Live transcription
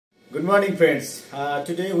Good morning, friends.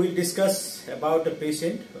 Today we'll discuss about a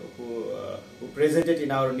patient who presented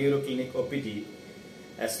in our neuroclinic OPD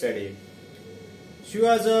yesterday. She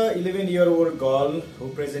was a 11-year-old girl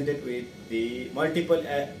who presented with the multiple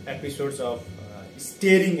episodes of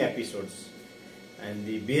staring episodes and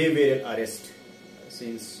the behavioral arrest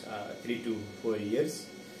since 3 to 4 years.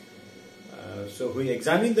 So we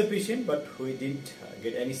examined the patient, but we didn't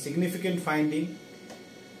get any significant finding.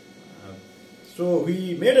 So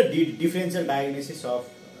we made a differential diagnosis of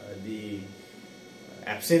the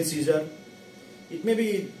absent seizure. It may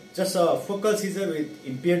be just a focal seizure with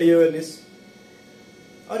impaired awareness,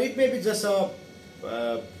 or it may be just a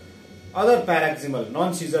other paroxysmal,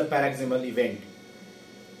 non-seizure paroxysmal event.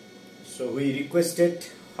 So we requested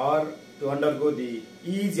her to undergo the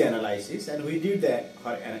EEG analysis, and we did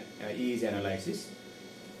her EEG analysis.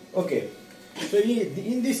 Okay, so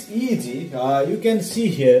in this EEG, you can see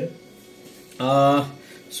here.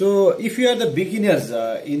 So if you are the beginners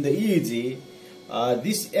in the EEG,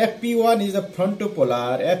 this FP1 is the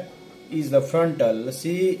frontopolar, F is the frontal,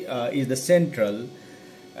 C is the central,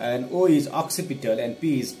 and O is occipital, and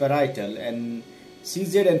P is parietal, and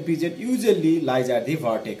CZ and PZ usually lies at the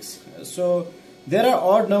vertex. So there are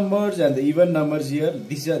odd numbers and the even numbers here.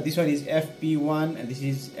 This one is FP1 and this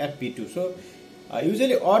is FP2. So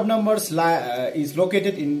usually odd numbers is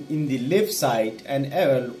located in the left side, and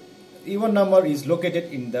even number is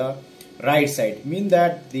located in the right side. Mean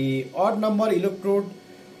that the odd number electrode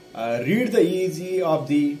read the EEG of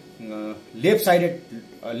the left side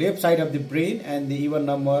of the brain, and the even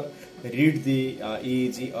number read the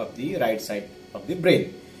EEG of the right side of the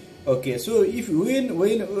brain. Okay, so if when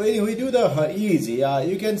we do the EEG,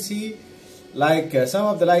 you can see like some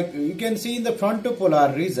of the you can see in the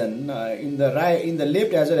frontopolar region in the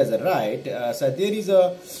left as well as the right. So there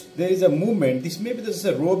is a movement. This may be just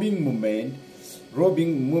a rubbing movement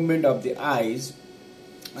of the eyes,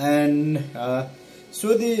 and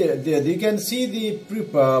so you can see the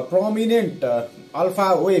prominent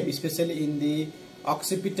alpha wave, especially in the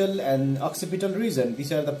occipital region.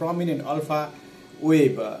 These are the prominent alpha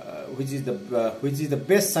wave, which is the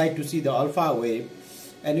best side to see the alpha wave.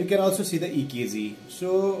 And you can also see the EKG.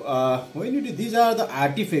 So when you do, these are the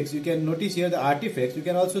artifacts. You can notice here the artifacts. You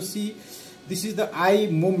can also see this is the eye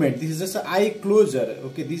movement. This is just an eye closure.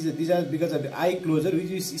 Okay, these are because of the eye closure,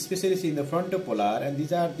 which is especially seen in the frontopolar, and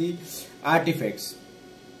these are the artifacts.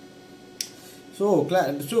 So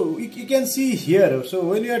you can see here. So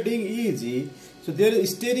when you are doing EEG, so there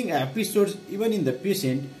is staring episodes even in the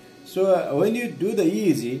patient. So when you do the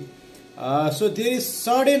EEG, so there is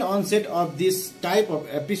sudden onset of this type of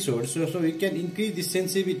episode. So we can increase the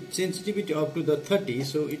sensitivity up to the 30,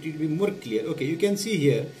 so it will be more clear. Okay, you can see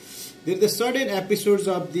here there are the sudden episodes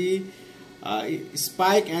of the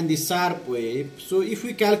spike and the sharp wave. So if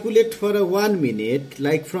we calculate for a 1 minute,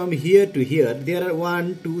 like from here to here, there are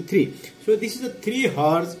 1, 2, 3. So this is a 3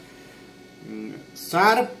 Hz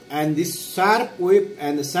sharp, and this sharp wave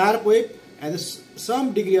and the sharp wave, and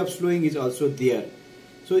some degree of slowing is also there.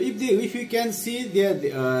 So if you can see there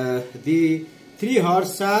the 3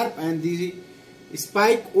 Hz sharp and the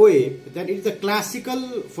spike wave, that is the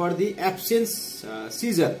classical for the absence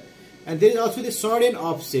seizure, and there is also the sudden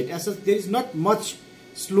offset. As such, there is not much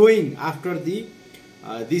slowing after the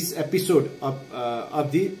this episode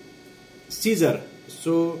of the seizure.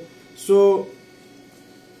 So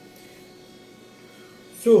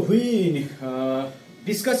we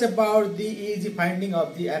discuss about the EEG finding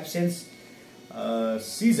of the absence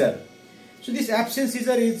seizure. So this absence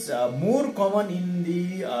seizure is more common in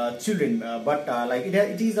the children, but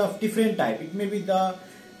it is of different type. It may be the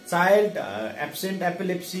child absent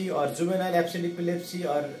epilepsy, or juvenile absent epilepsy,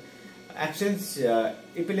 or absence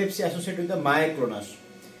epilepsy associated with the myoclonus.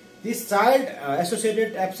 This child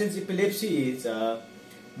associated absence epilepsy is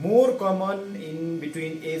more common in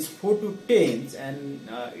between age 4 to 10, and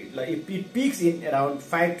it peaks in around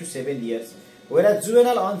 5 to 7 years. Whereas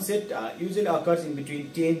juvenile onset usually occurs in between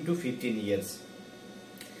 10 to 15 years.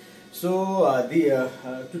 So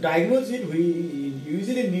to diagnose it, we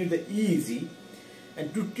usually need the EEG.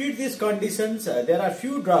 And to treat these conditions, there are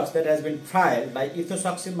few drugs that has been tried, like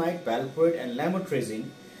ethuximide, valproate, and lamotrigine.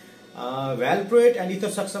 Valproate and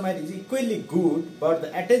ethuximide is equally good, but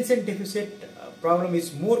the attention deficit problem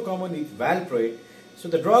is more common with valproate. So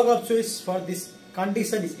the drug of choice for this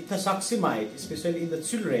condition is ethuximide, especially in the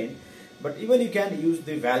children. But even you can use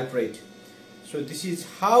the valproate. So this is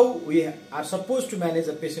how we are supposed to manage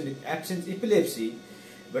a patient with absence epilepsy.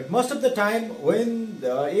 But most of the time, when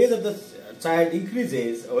the age of the child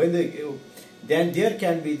increases, then there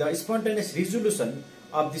can be the spontaneous resolution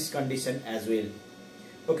of this condition as well.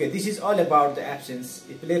 Okay, this is all about the absence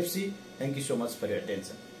epilepsy. Thank you so much for your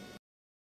attention.